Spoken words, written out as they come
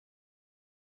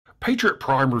Patriot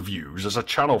Prime Reviews is a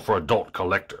channel for adult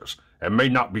collectors and may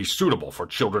not be suitable for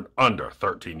children under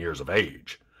 13 years of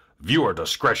age. Viewer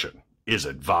discretion is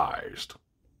advised.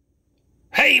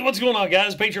 Hey, what's going on,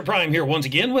 guys? Patriot Prime here once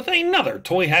again with another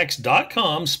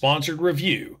Toyhax.com sponsored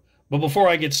review. But before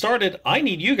I get started, I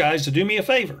need you guys to do me a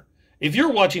favor. If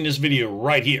you're watching this video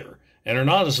right here and are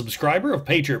not a subscriber of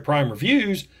Patriot Prime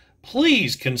Reviews,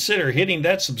 please consider hitting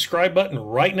that subscribe button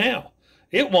right now.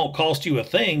 It won't cost you a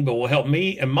thing, but will help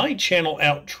me and my channel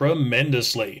out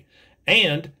tremendously,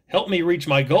 and help me reach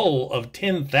my goal of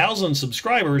 10,000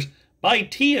 subscribers by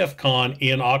TFCon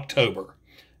in October.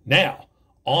 Now,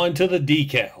 on to the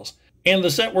decals. And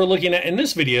the set we're looking at in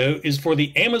this video is for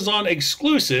the Amazon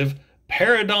exclusive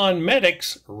Paradron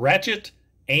Medics Ratchet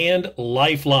and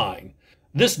Lifeline.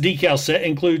 This decal set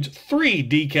includes 3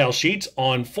 decal sheets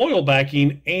on foil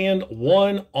backing and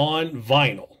 1 on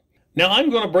vinyl. Now I'm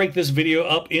going to break this video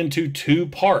up into 2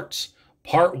 parts.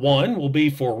 Part 1 will be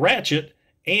for Ratchet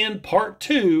and Part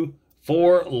 2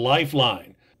 for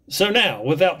Lifeline. So now,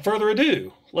 without further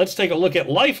ado, let's take a look at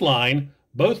Lifeline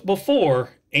both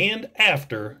before and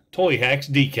after Toyhax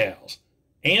decals.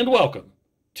 And welcome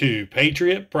to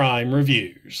Patriot Prime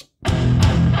Reviews.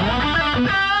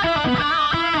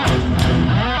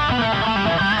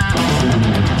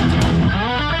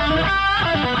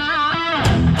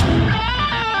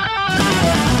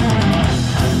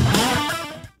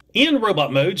 In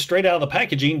robot mode, straight out of the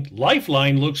packaging,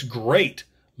 Lifeline looks great.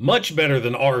 Much better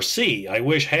than RC. I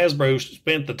wish Hasbro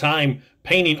spent the time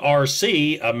painting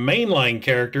RC, a mainline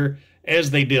character,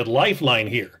 as they did Lifeline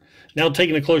here. Now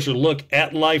taking a closer look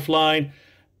at Lifeline,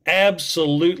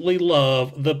 absolutely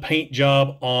love the paint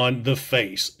job on the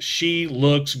face. She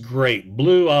looks great.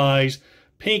 Blue eyes,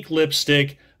 pink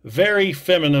lipstick, very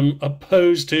feminine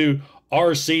opposed to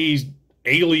RC's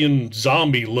alien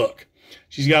zombie look.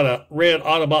 She's got a red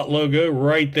Autobot logo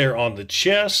right there on the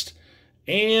chest.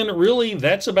 And really,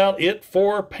 that's about it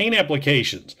for paint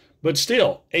applications. But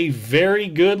still, a very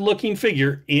good looking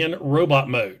figure in robot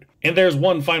mode. And there's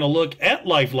one final look at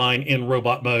Lifeline in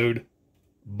robot mode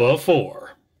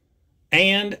before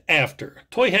and after.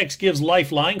 Toyhax gives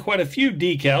Lifeline quite a few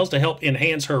decals to help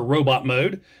enhance her robot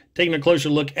mode. Taking a closer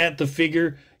look at the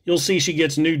figure, you'll see she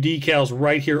gets new decals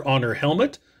right here on her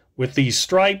helmet with these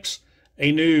stripes.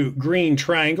 A new green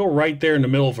triangle right there in the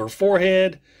middle of her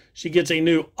forehead. She gets a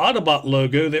new Autobot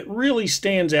logo that really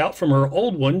stands out from her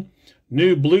old one.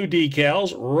 New blue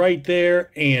decals right there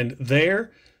and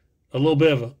there. A little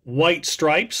bit of white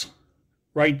stripes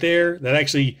right there. That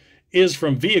actually is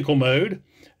from vehicle mode.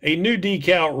 A new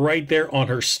decal right there on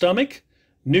her stomach.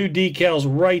 New decals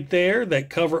right there that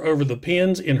cover over the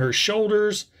pins in her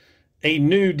shoulders. A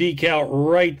new decal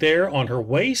right there on her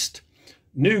waist.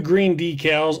 New green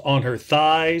decals on her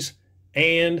thighs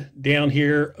and down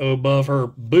here above her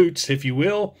boots, if you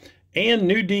will, and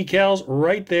new decals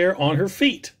right there on her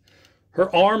feet.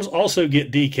 Her arms also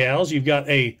get decals. You've got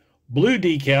a blue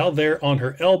decal there on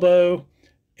her elbow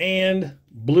and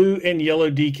blue and yellow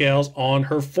decals on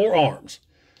her forearms.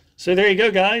 So there you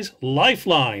go, guys.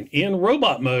 Lifeline in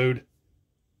robot mode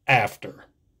after.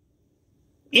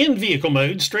 In vehicle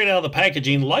mode, straight out of the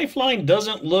packaging, Lifeline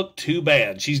doesn't look too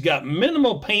bad. She's got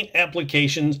minimal paint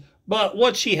applications, but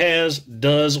what she has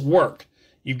does work.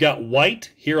 You've got white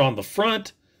here on the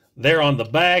front, there on the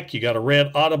back. You got a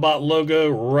red Autobot logo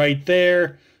right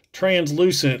there,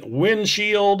 translucent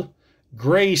windshield,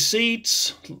 gray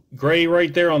seats, gray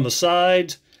right there on the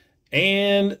sides,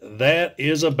 and that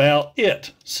is about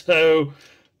it. So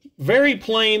very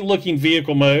plain looking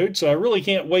vehicle mode, so I really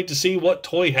can't wait to see what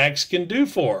Toyhax can do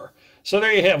for her. So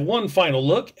there you have one final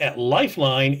look at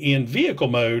Lifeline in vehicle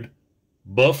mode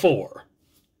before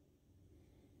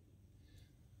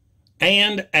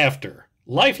and after.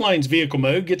 Lifeline's vehicle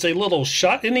mode gets a little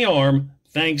shot in the arm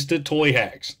thanks to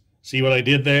Toyhax. See what I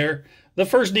did there? The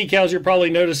first decals you're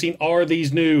probably noticing are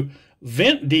these new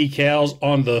vent decals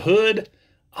on the hood.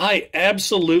 I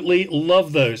absolutely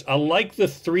love those. I like the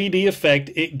 3D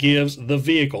effect it gives the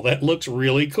vehicle. That looks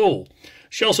really cool.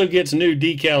 She also gets new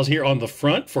decals here on the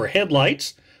front for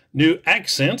headlights, new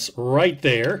accents right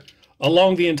there.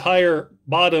 Along the entire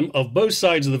bottom of both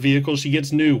sides of the vehicle, she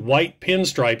gets new white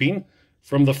pinstriping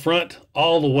from the front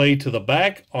all the way to the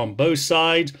back on both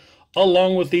sides,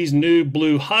 along with these new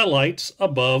blue highlights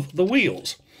above the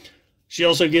wheels. She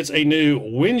also gets a new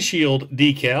windshield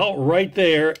decal right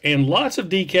there and lots of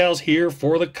decals here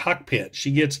for the cockpit.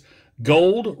 She gets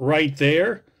gold right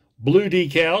there, blue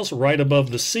decals right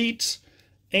above the seats,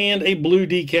 and a blue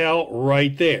decal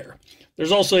right there.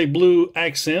 There's also a blue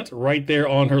accent right there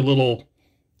on her little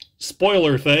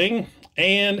spoiler thing.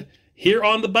 And here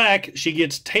on the back, she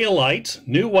gets taillights,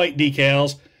 new white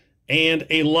decals, and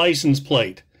a license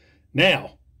plate.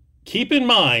 Now, keep in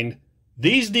mind,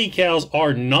 these decals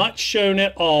are not shown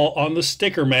at all on the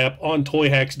sticker map on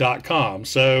Toyhax.com.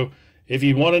 So if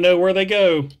you want to know where they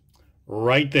go,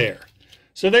 right there.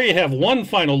 So there you have one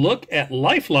final look at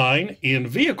Lifeline in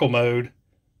vehicle mode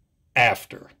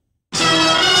after.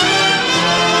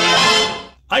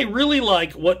 I really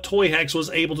like what Toyhax was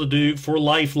able to do for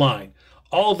Lifeline.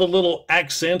 All the little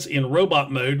accents in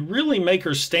robot mode really make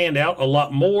her stand out a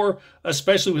lot more,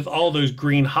 especially with all those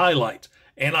green highlights.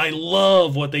 And I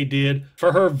love what they did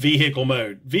for her vehicle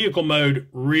mode. Vehicle mode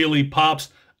really pops,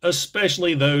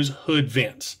 especially those hood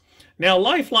vents. Now,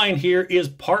 Lifeline here is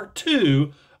part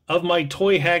 2 of my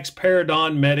Toyhax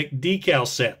Paradron Medics Decal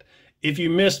Set. If you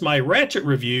missed my Ratchet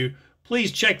review,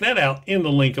 please check that out in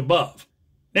the link above.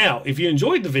 Now, if you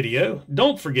enjoyed the video,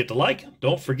 don't forget to like,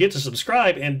 don't forget to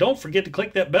subscribe, and don't forget to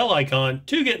click that bell icon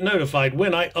to get notified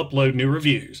when I upload new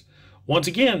reviews. Once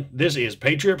again, this is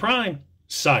Patriot Prime,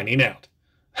 signing out.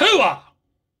 Hooah!